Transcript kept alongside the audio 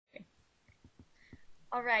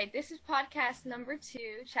All right, this is podcast number 2,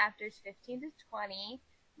 chapters 15 to 20.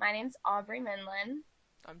 My name's Aubrey Minlin.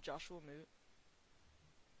 I'm Joshua Moot.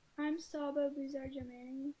 I'm Saba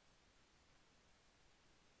Buzar-Jamani.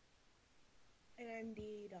 And I'm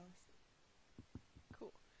Dee Dawson.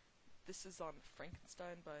 Cool. This is on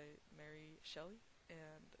Frankenstein by Mary Shelley,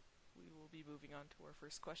 and we will be moving on to our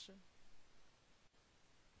first question.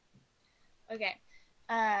 Okay,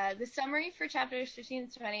 the summary for chapters 15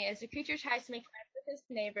 to 20 is the creature tries to make friends with his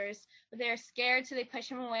neighbors, but they are scared, so they push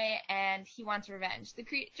him away, and he wants revenge. The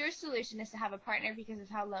creature's solution is to have a partner because of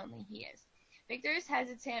how lonely he is. Victor is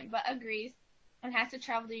hesitant, but agrees, and has to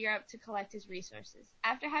travel to Europe to collect his resources.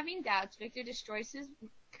 After having doubts, Victor destroys his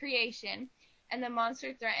creation, and the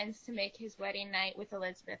monster threatens to make his wedding night with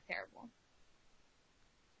Elizabeth terrible.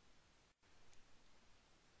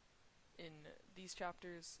 In these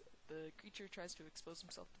chapters, the creature tries to expose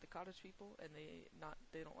himself to the cottage people, and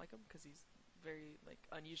they don't like him because he's very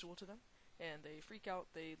unusual to them, and they freak out.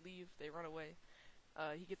 They leave. They run away.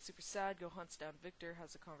 He gets super sad, hunts down Victor,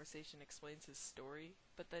 has a conversation, explains his story,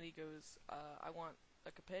 but then he goes, I want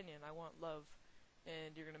a companion, I want love,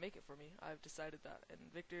 and you're gonna make it for me, I've decided that. And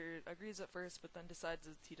Victor agrees at first, but then decides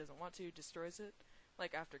that he doesn't want to, destroys it,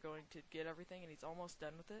 after going to get everything, and he's almost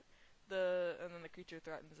done with it. And then the creature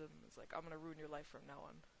threatens him, it's like, I'm gonna ruin your life from now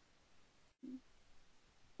on.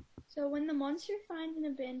 So when the monster finds an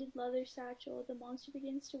abandoned leather satchel, the monster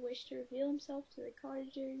begins to wish to reveal himself to the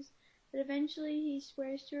cottagers, but eventually he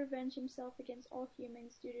swears to revenge himself against all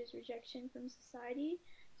humans due to his rejection from society.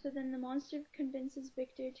 So then the monster convinces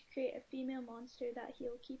Victor to create a female monster that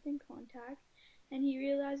he'll keep in contact, and he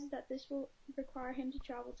realizes that this will require him to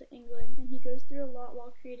travel to England, and he goes through a lot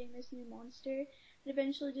while creating this new monster, and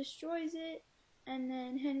eventually destroys it. And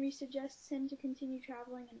then Henry suggests him to continue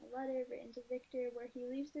traveling in a letter written to Victor, where he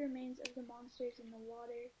leaves the remains of the monsters in the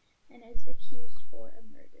water and is accused for a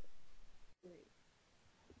murder.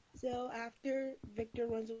 So after Victor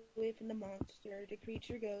runs away from the monster, the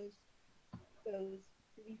creature goes to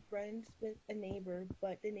be friends with a neighbor,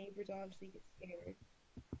 but the neighbors obviously get scared.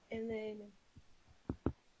 And then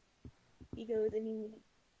he goes and he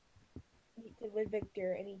meets it with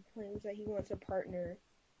Victor, and he claims that he wants a partner.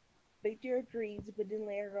 Victor agrees, but then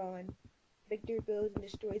later on, Victor goes and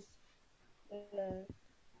destroys the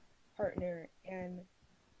partner, and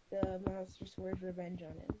the monster swears revenge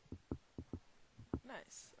on him.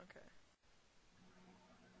 Nice, okay.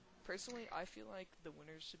 Personally, I feel like the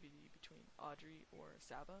winners should be between Audrey or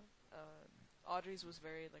Saba. Audrey's was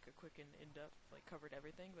very a quick and in-depth, covered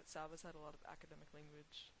everything, but Saba's had a lot of academic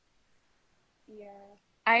language. Yeah.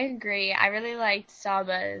 I agree. I really liked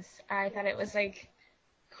Saba's. I thought it was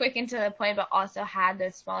quick and to the point, but also had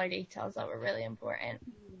those smaller details that were really important.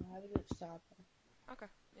 Yeah, I would have Saba. Okay,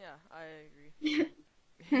 yeah, I agree.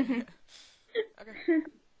 Okay.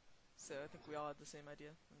 So I think we all had the same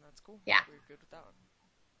idea, and that's cool. Yeah. We're good with that one.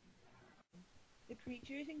 The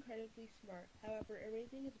creature is incredibly smart, however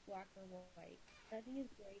everything is black or white. Nothing is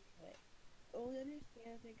gray to it. It only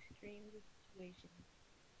understands the extremes of situations.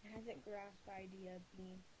 It hasn't grasped the idea of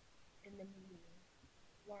being in the medium.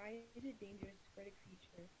 Why is it dangerous for the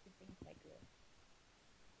creature to think like this?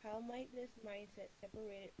 How might this mindset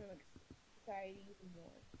separate it from society even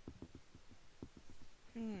more?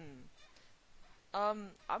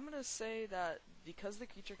 I'm gonna say that because the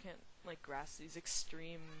creature can't grasp these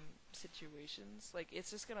extreme situations,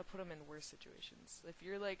 it's just gonna put him in worse situations. If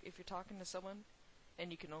you're talking to someone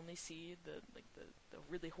and you can only see the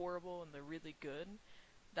really horrible and the really good,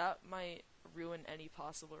 that might ruin any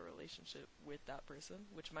possible relationship with that person,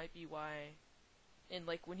 which might be why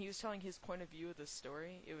when he was telling his point of view of the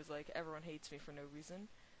story, it was everyone hates me for no reason.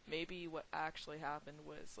 Maybe what actually happened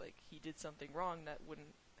was he did something wrong that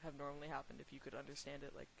wouldn't have normally happened if you could understand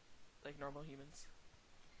it like normal humans.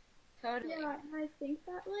 Totally. Yeah, I think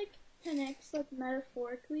that connects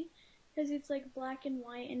metaphorically, because it's black and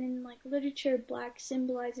white, and in literature, black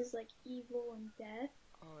symbolizes evil and death.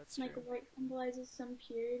 Oh, that's true. White symbolizes some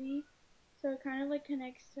purity. So it kind of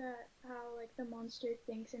connects to how the monster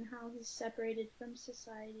thinks and how he's separated from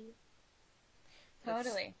society.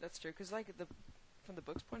 Totally. That's true, because from the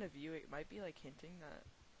book's point of view, it might be hinting that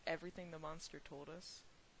everything the monster told us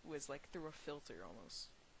was through a filter almost.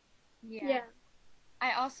 Yeah.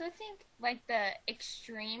 I also think the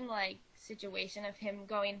extreme situation of him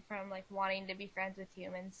going from wanting to be friends with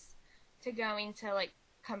humans to going to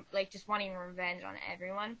just wanting revenge on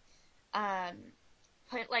everyone,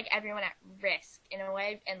 put everyone at risk in a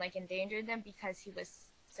way, and endangered them because he was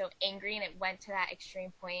so angry, and it went to that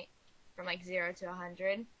extreme point from 0 to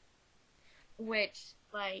 100, which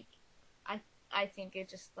I think it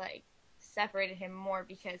just separated him more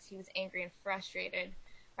because he was angry and frustrated,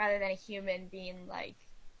 rather than a human being like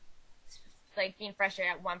being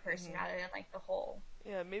frustrated at one person rather than like the whole.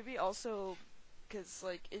 Yeah, maybe also because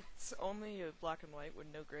like it's only a black and white with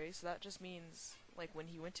no gray, so that just means like when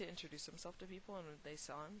he went to introduce himself to people and when they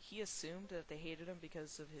saw him, he assumed that they hated him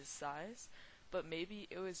because of his size, but maybe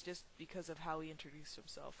it was just because of how he introduced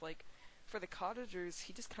himself. Like for the cottagers,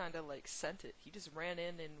 he just kind of like sent it. He just ran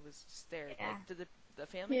in and was just there. Yeah. Like to the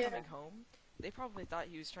family coming home, they probably thought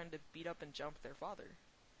he was trying to beat up and jump their father.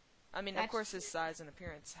 I mean, of course, his size and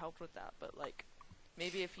appearance helped with that, but like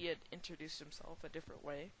maybe if he had introduced himself a different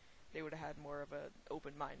way, they would have had more of an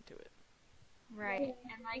open mind to it. Right.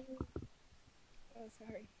 And like, oh,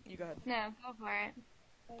 sorry. You go ahead. No, go for it.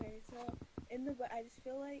 Okay, so I just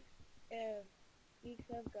feel like if we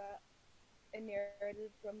could have got a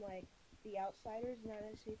narrative from like the outsiders, not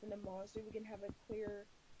necessarily from the monster, we can have a clear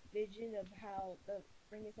vision of how the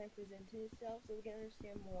Frankenstein presented itself, so we can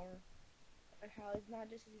understand more of how it's not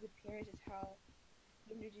just his appearance, it's how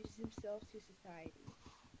he introduces himself to society.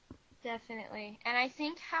 Definitely. And I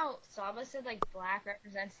think how Saba said like black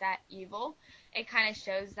represents that evil, it kind of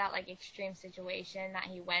shows that like extreme situation that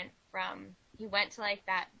he went to like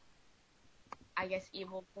that, I guess,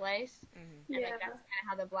 evil place. Mm-hmm. And like that's kind of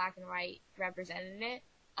how the black and white represented it.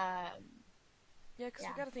 Yeah, because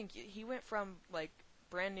we gotta think, he went from like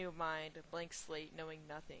brand new mind, a blank slate, knowing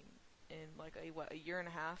nothing, in like a year and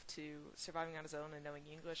a half to surviving on his own and knowing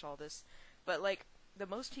English, all this. But like the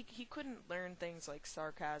most he couldn't learn things like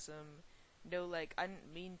sarcasm. No, like I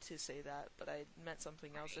didn't mean to say that, but I meant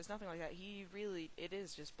something else. There's nothing like that. It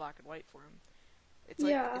is just black and white for him.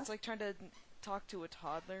 It's like trying to talk to a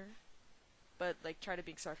toddler, but like try to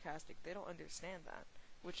be sarcastic. They don't understand that,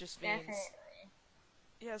 which just means. Definitely.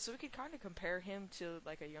 Yeah, so we could kind of compare him to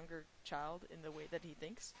like a younger child in the way that he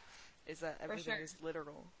thinks, is that everything is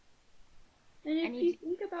literal. And if you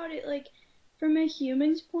think about it, like from a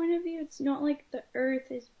human's point of view, it's not like the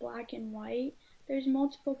earth is black and white. There's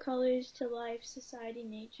multiple colors to life, society,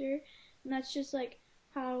 nature, and that's just like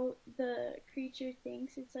how the creature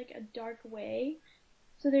thinks. It's like a dark way.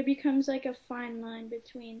 So there becomes like a fine line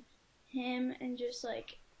between him and just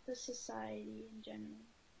like the society in general.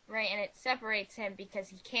 Right, and it separates him because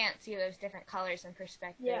he can't see those different colors and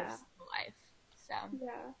perspectives of life. So,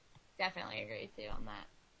 definitely agree with you on that.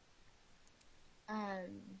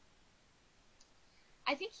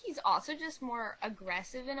 I think he's also just more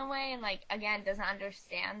aggressive in a way, and like again doesn't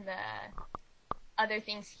understand the other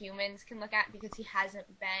things humans can look at because he hasn't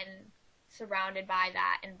been surrounded by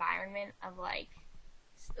that environment of like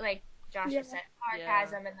Joshua said,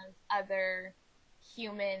 sarcasm and those other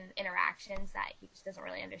human interactions that he just doesn't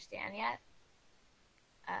really understand yet.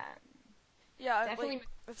 Definitely. Like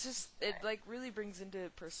it's just it like really brings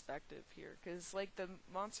into perspective here, because like the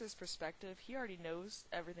monster's perspective, he already knows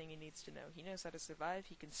everything he needs to know. He knows how to survive.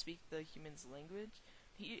 He can speak the human's language.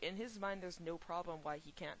 In his mind, there's no problem why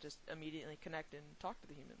he can't just immediately connect and talk to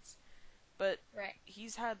the humans. But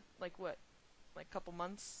he's had like a couple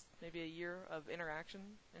months, maybe a year of interaction,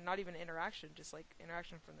 and not even interaction, just like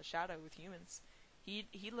interaction from the shadow with humans. He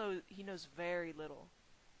knows very little,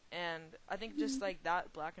 and I think just like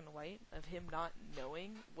that black and white of him not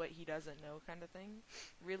knowing what he doesn't know kind of thing,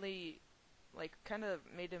 really, like kind of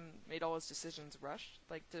made all his decisions rushed.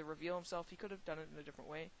 Like to reveal himself, he could have done it in a different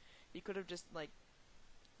way. He could have just like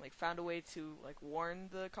found a way to like warn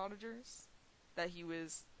the cottagers that he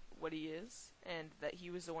was what he is, and that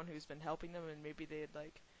he was the one who's been helping them, and maybe they'd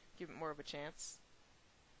like give it more of a chance.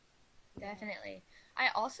 Definitely. I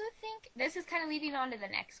also think this is kind of leading on to the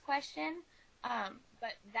next question,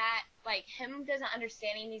 but that like him doesn't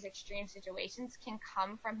understanding these extreme situations can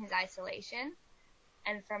come from his isolation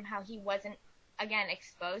and from how he wasn't again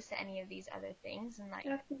exposed to any of these other things, and like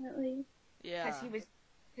definitely because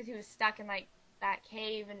he was stuck in like that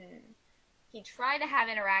cave, and he tried to have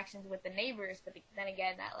interactions with the neighbors, but then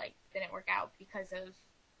again that like didn't work out because of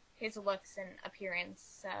his looks and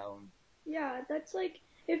appearance. So yeah, that's like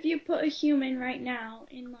if you put a human right now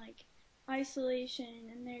in like isolation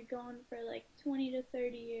and they're gone for like 20 to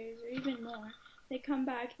 30 years or even more, they come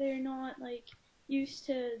back, they're not like used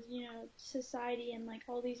to, society and like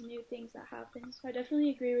all these new things that happen. So I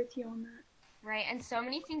definitely agree with you on that. Right, and so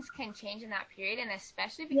many things can change in that period, and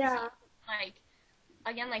especially because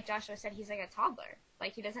again, like Joshua said, he's like a toddler.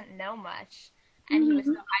 Like he doesn't know much, and he was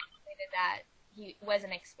so isolated that he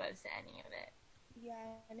wasn't exposed to any of it.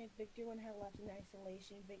 Yeah, and if Victor wouldn't have left in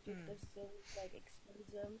isolation, Victor could still like expose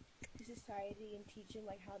them to society and teach them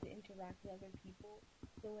like how to interact with other people.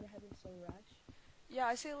 So it wouldn't have been so rushed. Yeah,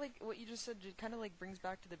 I say like what you just said kind of like brings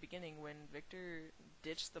back to the beginning when Victor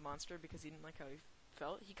ditched the monster because he didn't like how he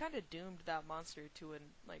felt, he kind of doomed that monster to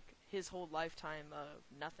his whole lifetime of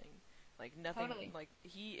nothing. Like nothing. Totally. Like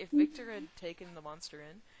if Victor had taken the monster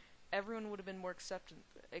in, everyone would have been more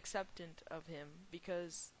acceptant of him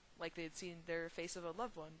because like they'd seen their face of a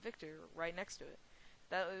loved one, Victor, right next to it.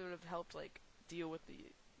 That would have helped like deal with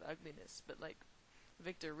the ugliness. But like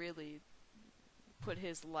Victor really put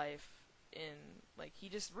his life in, like he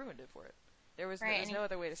just ruined it for it. There's no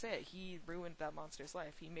other way to say it. He ruined that monster's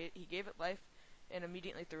life. He gave it life and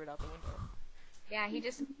immediately threw it out the window. Yeah, he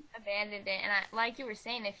just abandoned it. And like you were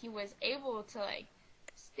saying, if he was able to like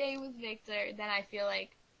stay with Victor, then I feel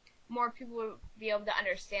like more people would be able to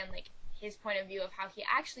understand like his point of view of how he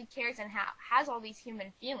actually cares and has all these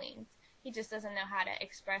human feelings. He just doesn't know how to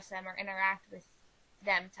express them or interact with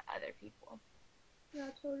them to other people. Yeah,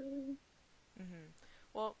 totally.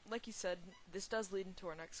 Well, like you said, this does lead into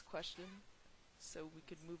our next question, so we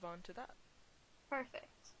could move on to that.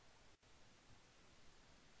 Perfect.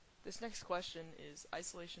 This next question is: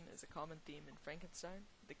 isolation is a common theme in Frankenstein.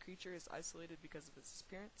 The creature is isolated because of his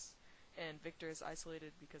appearance, and Victor is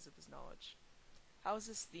isolated because of his knowledge. How is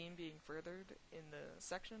this theme being furthered in the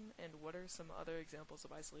section, and what are some other examples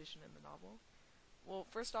of isolation in the novel? Well,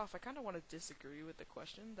 first off, I kind of want to disagree with the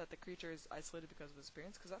question that the creature is isolated because of his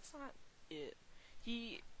appearance, because that's not it.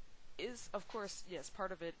 He is, of course, yes,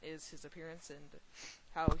 part of it is his appearance and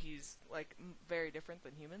how he's, like, very different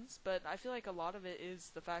than humans, but I feel like a lot of it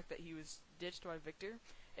is the fact that he was ditched by Victor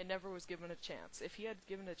and never was given a chance. If he had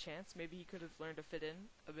given a chance, maybe he could have learned to fit in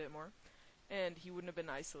a bit more, and he wouldn't have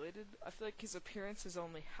been isolated. I feel like his appearance is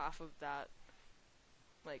only half of that,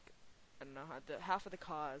 like, I don't know, half of the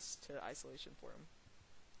cause to isolation for him.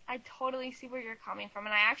 I totally see where you're coming from,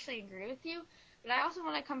 and I actually agree with you. But I also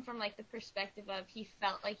want to come from like the perspective of he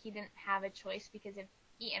felt like he didn't have a choice because if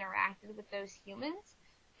he interacted with those humans,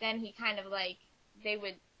 then he kind of like they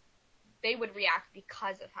would react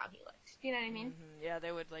because of how he looked. Do you know what I mean? Yeah,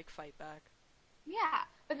 they would like fight back. Yeah,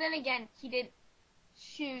 but then again, he did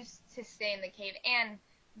choose to stay in the cave, and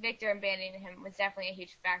Victor abandoning him was definitely a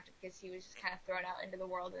huge factor because he was just kind of thrown out into the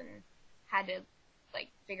world and had to like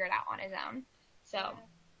figure it out on his own. So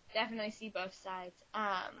definitely see both sides.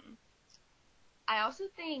 I also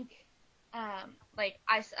think,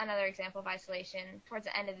 another example of isolation towards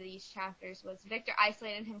the end of these chapters was Victor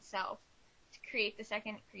isolated himself to create the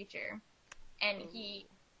second creature, and he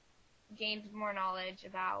gained more knowledge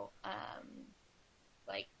about,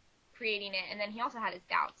 creating it, and then he also had his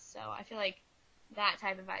doubts, so I feel like that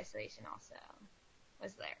type of isolation also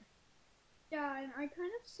was there. Yeah, and I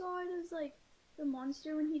kind of saw it as, like, the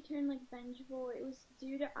monster when he turned, like, vengeful, it was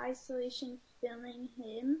due to isolation filling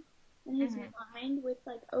him in his mind with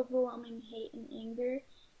like overwhelming hate and anger.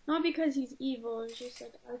 Not because he's evil, it's just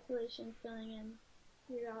like isolation filling him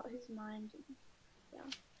throughout his mind.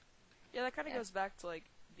 Yeah, that kind of goes back to like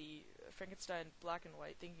the Frankenstein Black and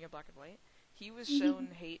White, thinking of Black and White. He was shown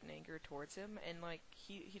hate and anger towards him, and like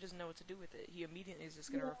he doesn't know what to do with it. He immediately is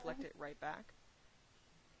just gonna reflect it right back.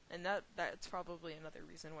 And that's probably another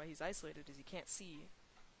reason why he's isolated, is he can't see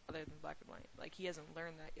other than Black and White. Like he hasn't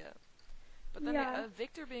learned that yet. But then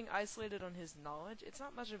Victor being isolated on his knowledge, it's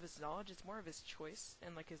not much of his knowledge, it's more of his choice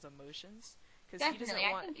and like his emotions. Because he doesn't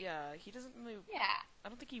want, he doesn't really, I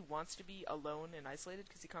don't think he wants to be alone and isolated,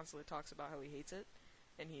 because he constantly talks about how he hates it,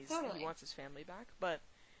 and he wants his family back. But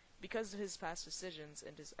because of his past decisions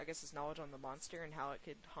and his knowledge on the monster and how it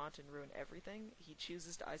could haunt and ruin everything, he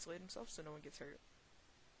chooses to isolate himself so no one gets hurt.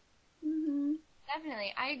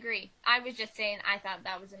 Definitely, I agree. I was just saying I thought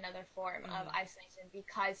that was another form of isolation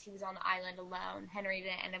because he was on the island alone. Henry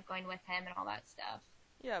didn't end up going with him and all that stuff.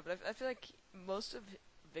 Yeah, but I feel like most of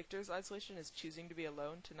Victor's isolation is choosing to be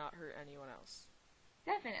alone to not hurt anyone else.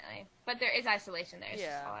 Definitely. But there is isolation there. It's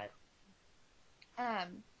just odd.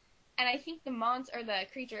 And I think the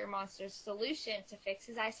creature monster's solution to fix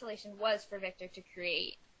his isolation was for Victor to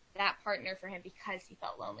create that partner for him because he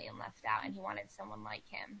felt lonely and left out and he wanted someone like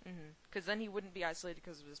him. Because then he wouldn't be isolated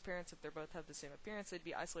because of his parents. If they both have the same appearance, they'd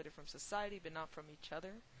be isolated from society but not from each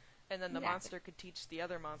other. And then the monster could teach the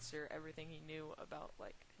other monster everything he knew about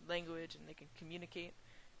like language, and they can communicate,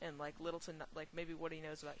 and like maybe what he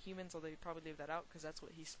knows about humans, although he'd probably leave that out because that's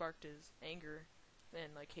what he sparked his anger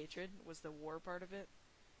and like hatred, was the war part of it.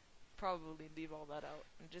 Probably leave all that out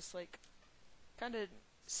and just like kind of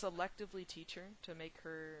selectively teach her to make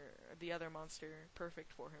the other monster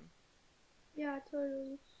perfect for him. Yeah,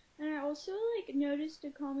 totally. And I also like noticed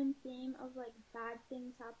a common theme of like bad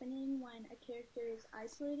things happening when a character is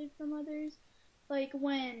isolated from others. Like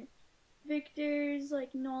when Victor's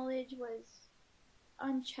like knowledge was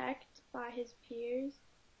unchecked by his peers,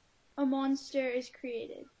 a monster is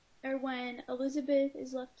created. or when Elizabeth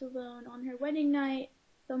is left alone on her wedding night,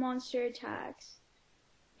 the monster attacks.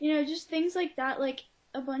 Just things like that. Like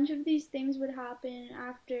a bunch of these things would happen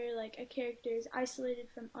after like a character is isolated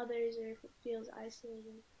from others or if it feels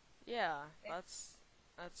isolated. Yeah, that's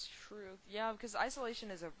true. Yeah, because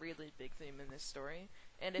isolation is a really big theme in this story.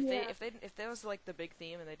 And Yeah. if that was like the big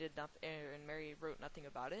theme and they did nothing, and Mary wrote nothing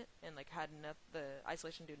about it, and like had the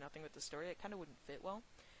isolation do nothing with the story, it kind of wouldn't fit well.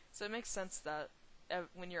 So it makes sense that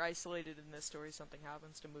when you're isolated in this story, something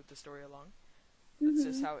happens to move the story along. That's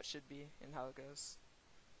just Mhm. how it should be and how it goes.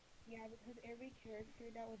 Yeah, because every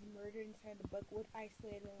character that was murdered inside the book was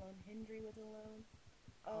isolated alone. Henry was alone.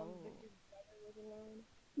 Oh, Victor's brother was alone.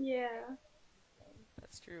 Yeah.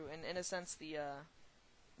 that's true. And in a sense, the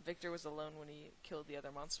Victor was alone when he killed the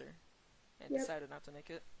other monster and Yep. decided not to make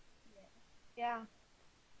it. Yeah.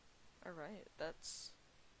 All right, that's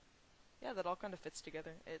yeah, that all kind of fits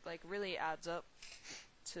together. It like really adds up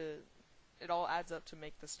to it all adds up to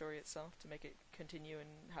make the story itself, to make it continue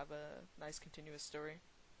and have a nice continuous story.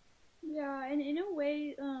 Yeah, and in a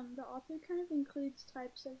way, the author kind of includes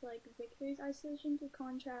types of like Victor's isolation to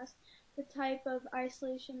contrast the type of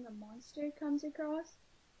isolation the monster comes across,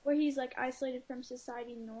 where he's like isolated from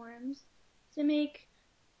society norms. To make,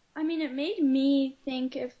 I mean, it made me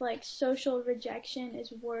think if like social rejection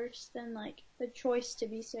is worse than like the choice to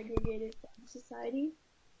be segregated from society.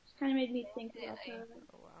 Just kind of made me think about that.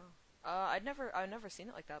 Oh wow. I've never seen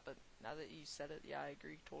it like that, but now that you said it, yeah, I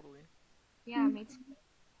agree totally. Yeah, me too.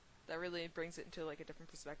 That really brings it into like a different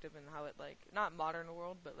perspective and how it like not modern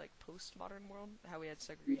world, but like postmodern world, how we had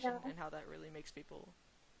segregation Yeah. and how that really makes people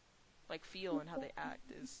like feel and how they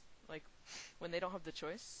act is like when they don't have the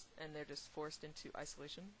choice and they're just forced into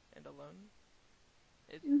isolation and alone.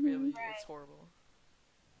 It really Mhm. it's horrible.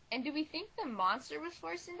 And do we think the monster was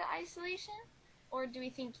forced into isolation? Or do we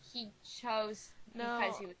think he chose because No,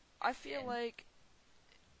 he was I feel in? like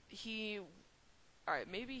he alright,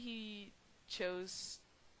 maybe he chose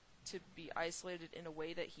to be isolated in a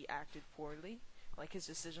way that he acted poorly, like his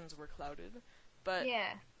decisions were clouded. But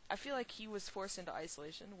Yeah. I feel like he was forced into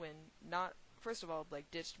isolation when not, first of all,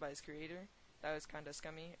 like ditched by his creator. That was kind of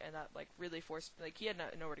scummy, and that like really forced, like he had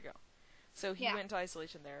nowhere to go. So he Yeah. went into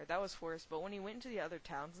isolation there. That was forced. But when he went into the other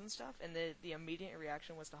towns and stuff, and the immediate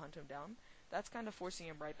reaction was to hunt him down, that's kind of forcing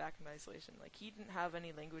him right back into isolation. Like he didn't have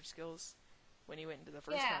any language skills when he went into the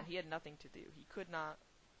first Yeah. town. He had nothing to do. He could not,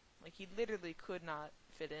 like he literally could not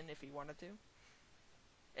fit in if he wanted to.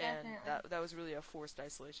 And Definitely. that was really a forced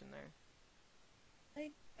isolation there.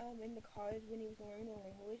 Like, in the college when he was learning the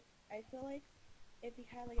language, I feel like if he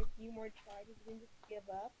had like a few more tries, he didn't just give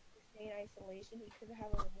up to stay in isolation, he could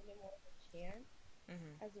have a little bit more of a chance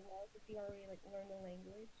Hmm. as well if he already like learned the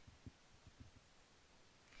language.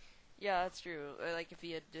 Yeah, that's true. Like if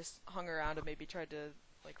he had just hung around and maybe tried to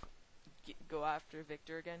like go after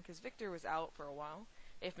Victor again, because Victor was out for a while.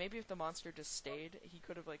 If the monster just stayed, he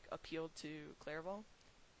could have like appealed to Clairvaux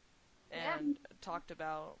Yeah. and talked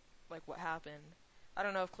about like what happened. I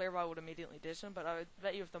don't know if Clairvaux would immediately ditch him, but I would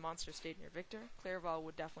bet you if the monster stayed near Victor, Clairvaux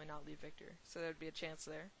would definitely not leave Victor. So there'd be a chance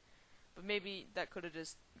there. But maybe that could have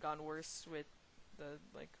just gone worse with the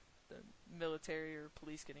the military or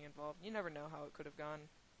police getting involved. You never know how it could have gone.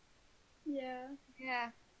 Yeah.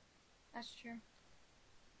 Yeah. That's true.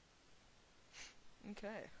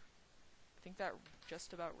 Okay. I think that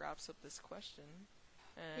just about wraps up this question.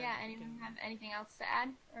 And Yeah, we anyone can... have anything else to add?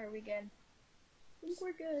 Or are we good? I think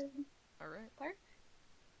we're good. Alright. Clark?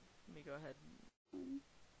 Let me go ahead.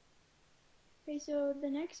 Okay, so the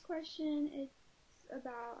next question is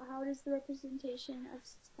about how does the representation of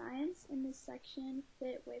science in this section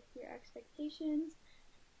fit with your expectations?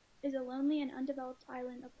 Is a lonely and undeveloped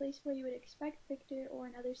island a place where you would expect Victor or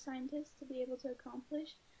another scientist to be able to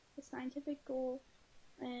accomplish a scientific goal?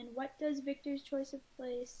 And what does Victor's choice of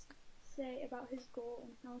place say about his goal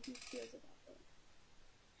and how he feels about it?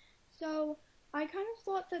 So I kind of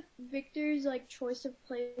thought that Victor's like choice of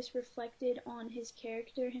place reflected on his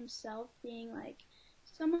character himself being like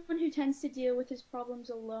someone who tends to deal with his problems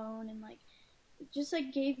alone and like just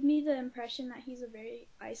like gave me the impression that he's a very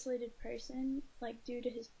isolated person like due to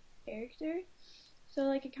his character. So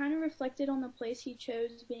like it kind of reflected on the place he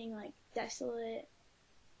chose being like desolate.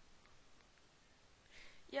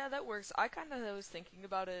 Yeah, that works. I kind of was thinking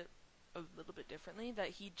about it a little bit differently, that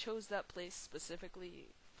he chose that place specifically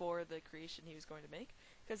for the creation he was going to make,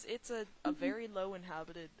 because it's a very low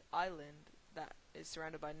inhabited island that is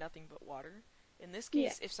surrounded by nothing but water. In this Yeah.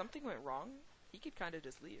 case, if something went wrong, he could kind of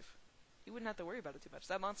just leave. He wouldn't have to worry about it too much.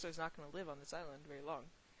 That monster is not going to live on this island very long.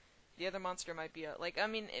 The other monster might be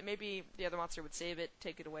maybe the other monster would save it,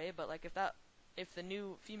 take it away, but like if the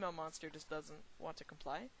new female monster just doesn't want to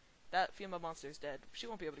comply, that female monster is dead. She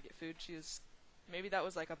won't be able to get food. Maybe that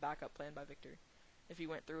was like a backup plan by Victor. If he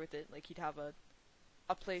went through with it, like he'd have a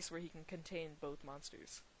place where he can contain both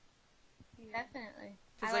monsters. Definitely.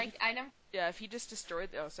 Like, I know. Yeah, if he just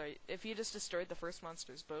destroyed the first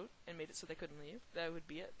monster's boat and made it so they couldn't leave, that would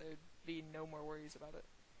be it. There'd be no more worries about it.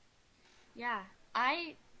 Yeah,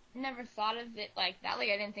 I never thought of it like that. Like,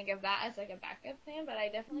 I didn't think of that as like a backup plan, but I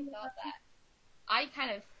definitely thought that. I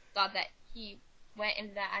kind of thought that he went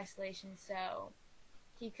into that isolation so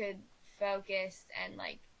he could focus and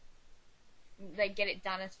like get it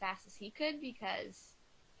done as fast as he could, because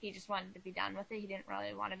he just wanted to be done with it. He didn't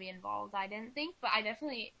really want to be involved, I didn't think, but I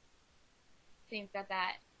definitely think that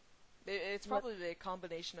it's probably a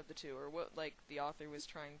combination of the two, or what like the author was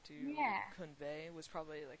trying to convey was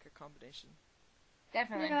probably like a combination.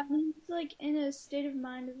 Definitely. Yeah, he's like in a state of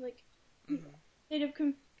mind of like state of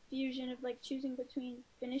confusion of like choosing between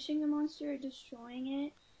finishing the monster or destroying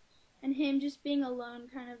it, and him just being alone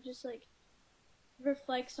kind of just like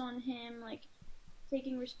reflects on him like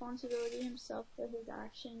taking responsibility himself for his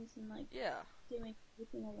actions and like doing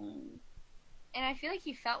everything alone. And I feel like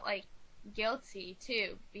he felt like guilty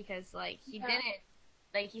too, because like he didn't,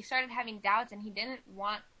 like he started having doubts and he didn't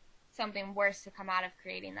want something worse to come out of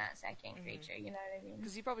creating that second creature, you know what I mean?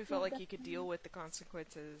 Because he probably felt like he could deal with the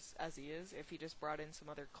consequences as he is if he just brought in some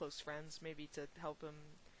other close friends maybe to help him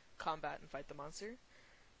combat and fight the monster.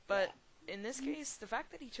 But in this case, the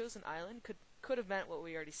fact that he chose an island could have meant what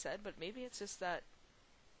we already said, but maybe it's just that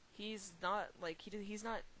he's not like he's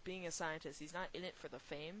not being a scientist. He's not in it for the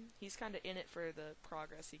fame. He's kind of in it for the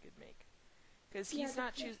progress he could make. Because he's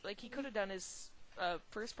not he could have done his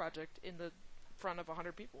first project in the front of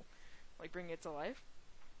 100 people, like bringing it to life.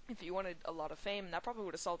 If he wanted a lot of fame, that probably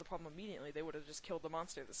would have solved the problem immediately. They would have just killed the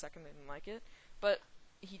monster the second they didn't like it. But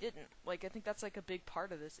he didn't. Like, I think that's like a big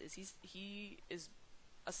part of this is he is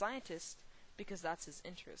a scientist because that's his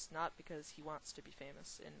interest, not because he wants to be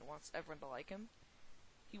famous and wants everyone to like him.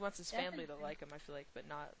 He wants his family to like him, I feel like, but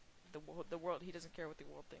not the world. He doesn't care what the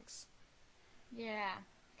world thinks. Yeah.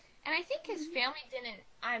 And I think his family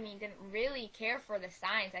didn't really care for the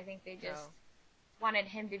science. I think they just wanted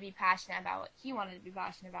him to be passionate about what he wanted to be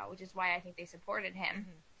passionate about, which is why I think they supported him.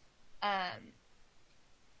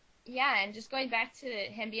 Yeah, and just going back to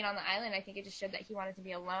him being on the island, I think it just showed that he wanted to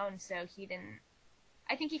be alone, so he didn't...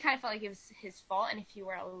 I think he kind of felt like it was his fault, and if he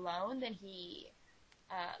were alone, then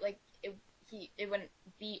it wouldn't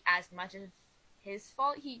be as much of his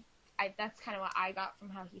fault. That's kind of what I got from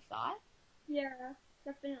how he thought. Yeah,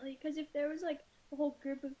 definitely. Because if there was like a whole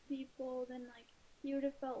group of people, then like he would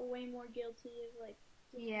have felt way more guilty of like.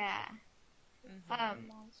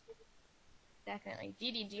 Definitely.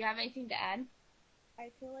 Dee Dee, do you have anything to add? I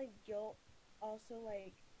feel like guilt also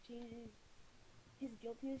like changes. His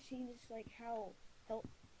guiltiness changes like how felt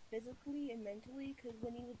physically and mentally. Because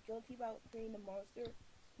when he was guilty about creating the monster,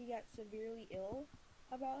 he got severely ill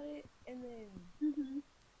about it, and then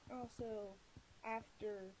also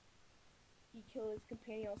after he killed his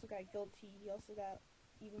companion, he also got guilty. He also got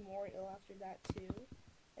even more ill after that too.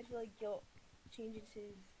 I feel like guilt changes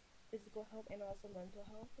his physical health and also mental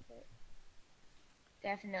health a bit.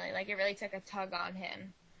 Definitely, like it really took a tug on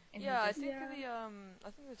him. And I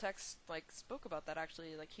think the text like spoke about that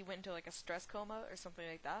actually. Like he went into like a stress coma or something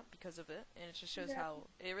like that because of it, and it just shows how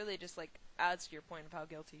it really just like adds to your point of how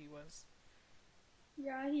guilty he was.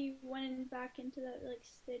 Yeah, he went back into that like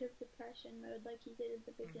state of depression mode, like he did at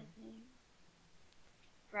the beginning.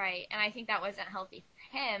 Right, and I think that wasn't healthy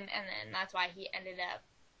for him, and then that's why he ended up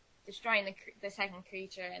destroying the second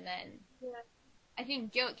creature, and then I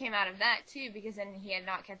think guilt came out of that too, because then he had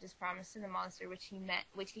not kept his promise to the monster,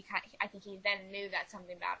 I think he then knew that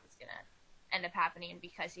something bad was gonna end up happening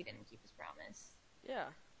because he didn't keep his promise. Yeah.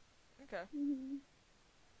 Okay.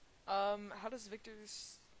 How does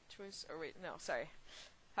Victor's choice? Oh wait, no, sorry.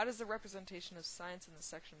 How does the representation of science in this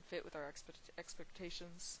section fit with our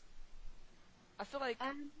expectations? I feel like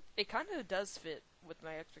it kind of does fit with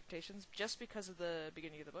my expectations just because of the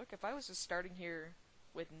beginning of the book. If I was just starting here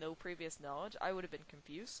with no previous knowledge, I would have been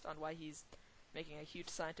confused on why he's making a huge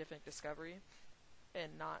scientific discovery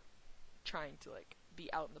and not trying to like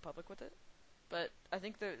be out in the public with it. But I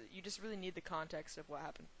think that you just really need the context of what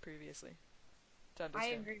happened previously to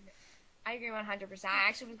understand. I agree 100%. I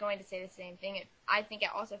actually was going to say the same thing. I think it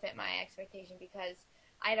also fit my expectation because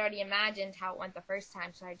I'd already imagined how it went the first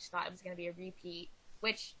time, so I just thought it was going to be a repeat,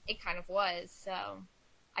 which it kind of was. So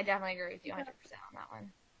I definitely agree with you 100% on that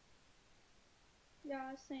one.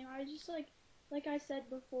 Yeah, same. I just like I said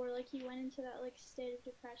before, like he went into that like state of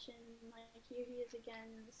depression, and like here he is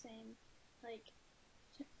again in the same like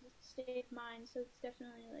state of mind. So it's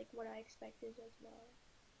definitely like what I expected as well.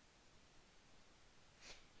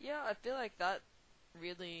 Yeah, I feel like that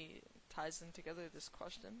really ties in together this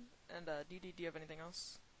question. And Dee Dee, do you have anything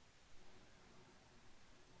else?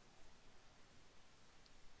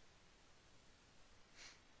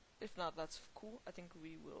 If not, that's cool. I think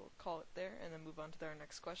we will call it there and then move on to our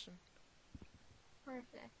next question.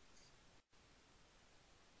 Perfect.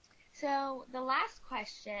 So the last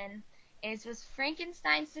question is: was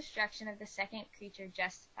Frankenstein's destruction of the second creature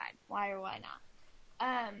justified? Why or why not?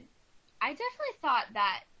 I definitely thought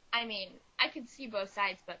that. I mean, I could see both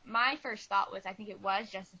sides, but my first thought was I think it was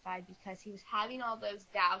justified because he was having all those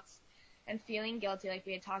doubts and feeling guilty, like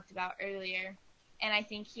we had talked about earlier. And I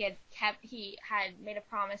think he had made a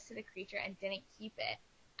promise to the creature and didn't keep it.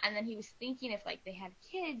 And then he was thinking if like they had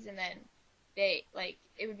kids, and then they like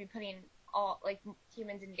it would be putting all like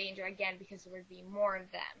humans in danger again because there would be more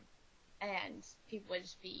of them, and people would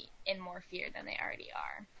just be in more fear than they already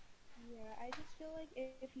are. Yeah, I just feel like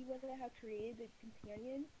if he wouldn't have created the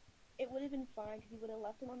companion, it would have been fine because he would have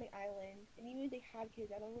left them on the island. And even if they had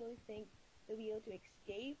kids, I don't really think they'll be able to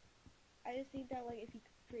escape. I just think that like if he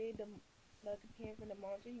created the companion from the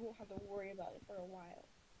monster, he won't have to worry about it for a while.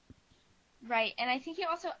 Right, and I think he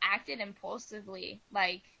also acted impulsively,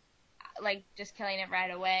 like just killing it right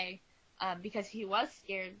away, because he was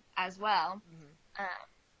scared as well. Mm-hmm.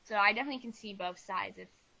 So I definitely can see both sides. If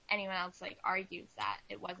anyone else like argues that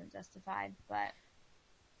it wasn't justified, but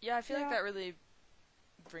yeah, I feel like that really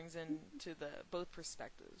brings into the both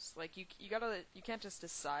perspectives. Like you can't just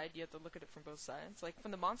decide. You have to look at it from both sides. Like from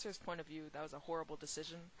the monster's point of view, that was a horrible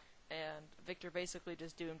decision, and Victor basically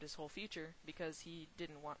just doomed his whole future because he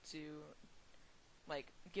didn't want to like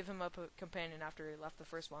give him up a companion after he left the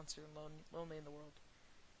first monster and lonely in the world.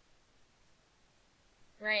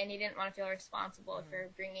 Right, and he didn't want to feel responsible for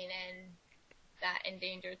bringing in that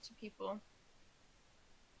endanger to people.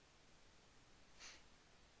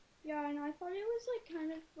 Yeah, and I thought it was like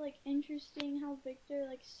kind of like interesting how Victor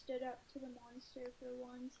like stood up to the monster for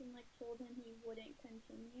once and like told him he wouldn't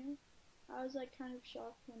continue. I was like kind of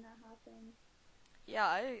shocked when that happened. Yeah,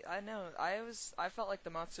 I know. I felt like the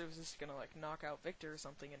monster was just gonna like knock out Victor or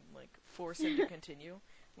something and like force him to continue,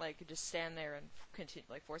 like just stand there and continue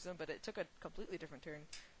like force him. But it took a completely different turn.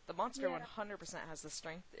 The monster 100% has the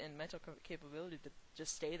strength and mental capability to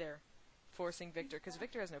just stay there, forcing Victor, because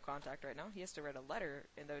Victor has no contact right now. He has to write a letter,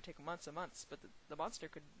 and that would take months and months. But the monster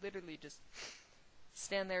could literally just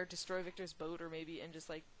stand there, destroy Victor's boat, or maybe and just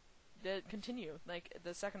like continue. Like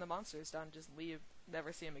the second the monster is done, just leave,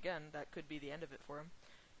 never see him again. That could be the end of it for him.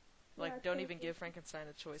 Like, don't even give Frankenstein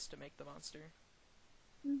a choice to make the monster.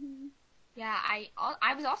 Yeah, I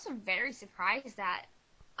was also very surprised that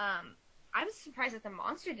I was surprised that the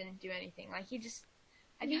monster didn't do anything. Like he just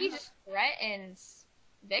threatens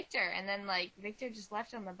Victor, and then like Victor just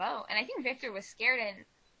left on the boat. And I think Victor was scared, and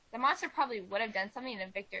the monster probably would have done something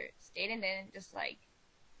if Victor stayed and didn't just like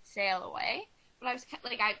sail away. But I was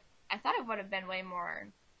like I thought it would have been way more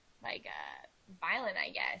like violent,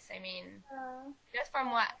 I guess. I mean, just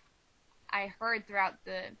from what I heard throughout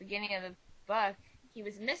the beginning of the book, he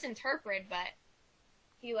was misinterpreted, but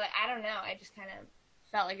he like I don't know. I just kind of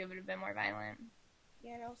felt like it would have been more violent.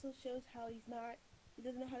 Yeah, and it also shows how he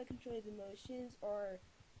doesn't know how to control his emotions, or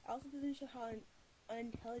also doesn't show how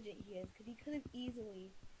unintelligent he is, because he could have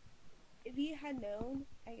easily, if he had known,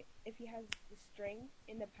 if he has the strength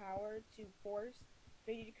and the power to force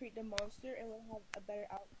Brady to create the monster, it would have a better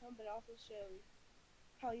outcome, but it also shows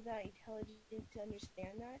how he's not intelligent to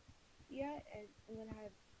understand that yet, and it would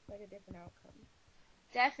have like a different outcome.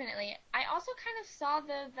 Definitely. I also kind of saw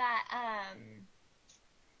though that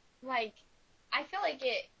like I feel like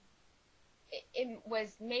it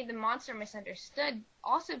was made the monster misunderstood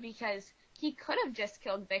also because he could have just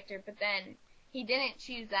killed Victor, but then he didn't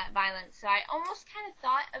choose that violence. So I almost kind of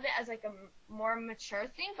thought of it as like a more mature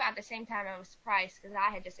thing, but at the same time I was surprised because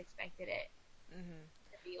I had just expected it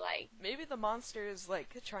to be like maybe the monster is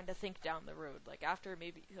like trying to think down the road. Like after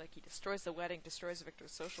maybe like he destroys the wedding, destroys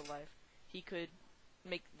Victor's social life, he could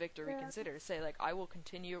make Victor reconsider. Say like I will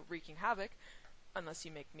continue wreaking havoc unless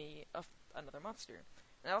you make me another monster.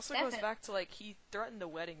 And it also goes back to like he threatened a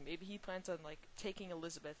wedding. Maybe he plans on like taking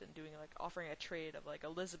Elizabeth and doing like offering a trade of like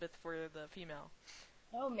Elizabeth for the female.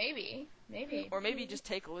 Oh, maybe. Or maybe just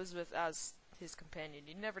take Elizabeth as his companion.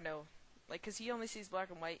 You never know. Like, because he only sees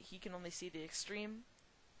black and white, he can only see the extreme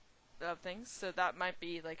of things. So that might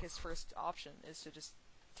be like his first option is to just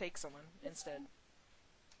take someone instead.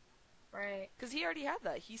 Right. Because he already had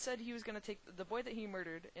that. He said he was going to take the boy that he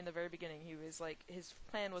murdered in the very beginning. He was like, his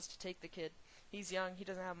plan was to take the kid. He's young, he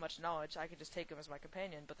doesn't have much knowledge, I could just take him as my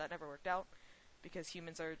companion, but that never worked out because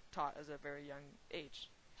humans are taught as a very young age.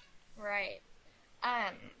 Right.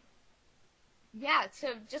 Yeah,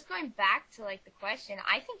 so just going back to like the question,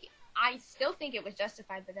 I still think it was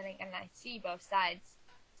justified, but then again, I see both sides.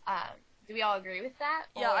 Do we all agree with that?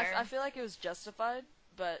 Yeah, Or I feel like it was justified,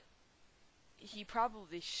 but he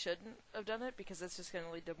probably shouldn't have done it because it's just going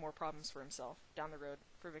to lead to more problems for himself down the road,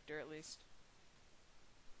 for Victor at least.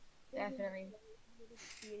 definitely. He would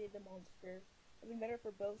have created the monster. It would be better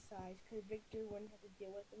for both sides because Victor wouldn't have to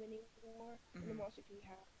deal with him anymore, and the monster could be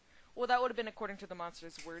happy. Well, that would have been according to the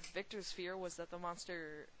monster's words. Victor's fear was that the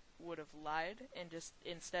monster would have lied, and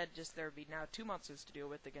instead there would be now two monsters to deal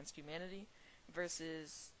with against humanity,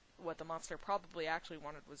 versus what the monster probably actually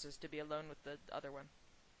wanted was just to be alone with the other one.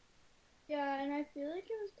 Yeah, and I feel like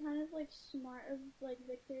it was kind of like smart of like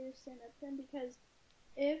Victor to stand up to him because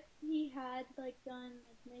if he had like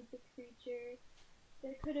made the creature,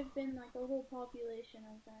 there could have been like a whole population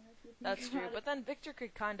of them if you think That's true, about but then Victor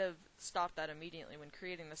could kind of stop that immediately when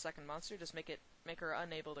creating the second monster, just make her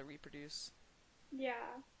unable to reproduce.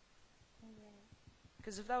 Yeah.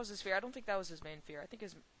 Because if that was his fear, I don't think that was his main fear. I think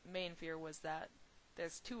his main fear was that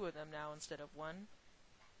there's two of them now instead of one,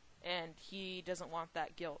 and he doesn't want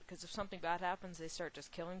that guilt. Because if something bad happens, they start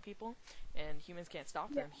just killing people, and humans can't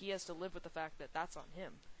stop them. He has to live with the fact that that's on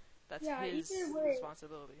him. That's his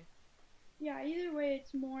responsibility. Yeah, either way,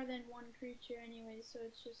 it's more than one creature anyway, so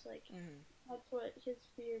it's just like, that's what his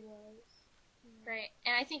fear was. Right.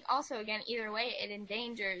 And I think also, again, either way, it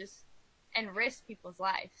endangers and risks people's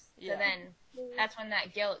lives. Yeah. So then that's when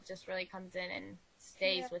that guilt just really comes in and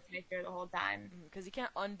stays with Victor the whole time. Because he can't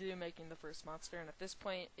undo making the first monster, and at this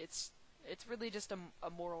point, it's really just a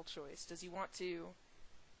moral choice. Does he want to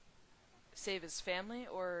save his family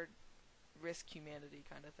or risk humanity,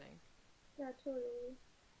 kind of thing? Yeah, totally.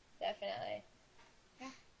 Definitely. Yeah.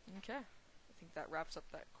 Okay. I think that wraps up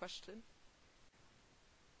that question.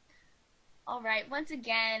 All right. Once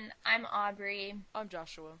again, I'm Aubrey. I'm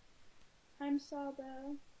Joshua. I'm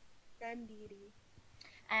Saba. I'm Dee.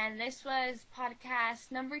 And this was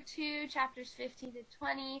podcast number 2, chapters 15 to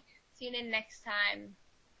 20. See you next time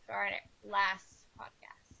for our last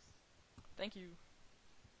podcast. Thank you.